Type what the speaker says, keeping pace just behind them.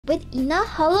with Ina?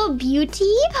 Hollow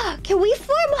Beauty? Can we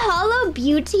form Hollow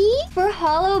Beauty for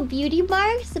Hollow Beauty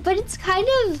marks? But it's kind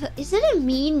of... Is it a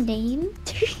mean name?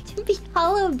 To be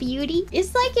Hollow Beauty?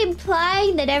 It's like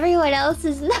implying that everyone else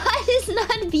is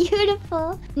not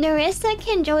beautiful. Narissa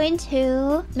can join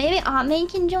too. Maybe Ame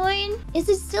can join? Is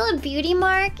it still a beauty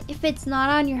mark if it's not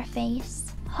on your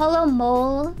face? Hollow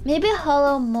Mole? Maybe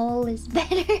Hollow Mole is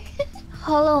better.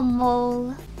 Hollow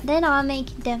Mole. Then Ame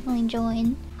can definitely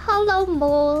join. Hollow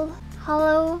Mole.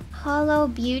 Hollow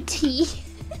Beauty.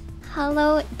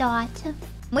 Hollow Dot.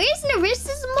 Where's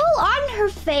Narissa's mole? On her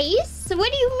face?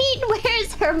 What do you mean,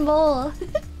 where's her mole?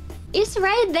 It's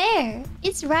right there.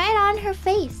 It's right on her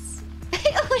face.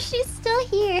 Oh, she's still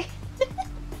here.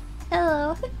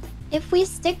 Hello. If we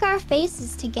stick our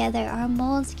faces together, our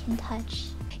moles can touch.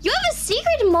 You have a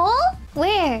secret mole?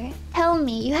 Where? Tell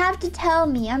me. You have to tell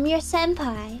me. I'm your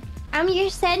senpai. I'm your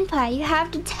senpai. You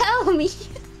have to tell me.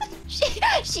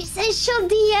 She says she'll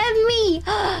DM me.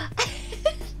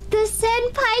 The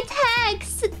senpai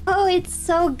text. Oh, it's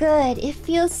so good. It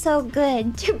feels so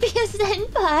good to be a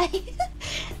senpai.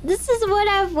 This is what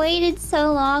I've waited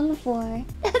so long for.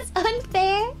 That's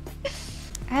unfair.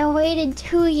 I waited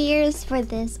 2 years for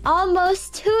this.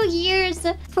 Almost 2 years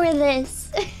for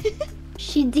this.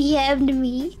 She DM'd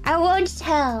me. I won't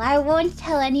tell. I won't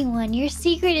tell anyone. Your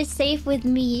secret is safe with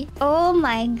me. Oh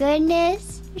my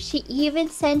goodness. She even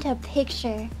sent a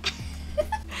picture.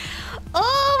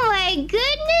 Oh my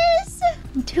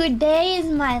goodness! Today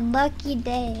is my lucky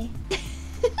day.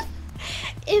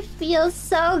 It feels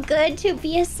so good to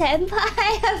be a senpai.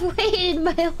 I've waited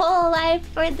my whole life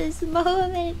for this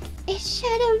moment. It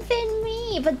should have been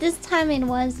me, but this time it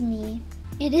was me.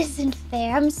 It isn't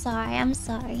fair. I'm sorry. I'm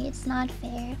sorry. It's not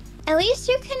fair. At least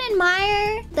you can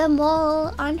admire the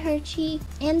mole on her cheek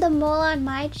and the mole on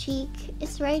my cheek.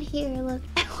 It's right here. Look.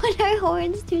 I want our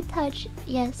horns to touch.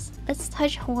 Yes, let's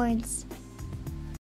touch horns.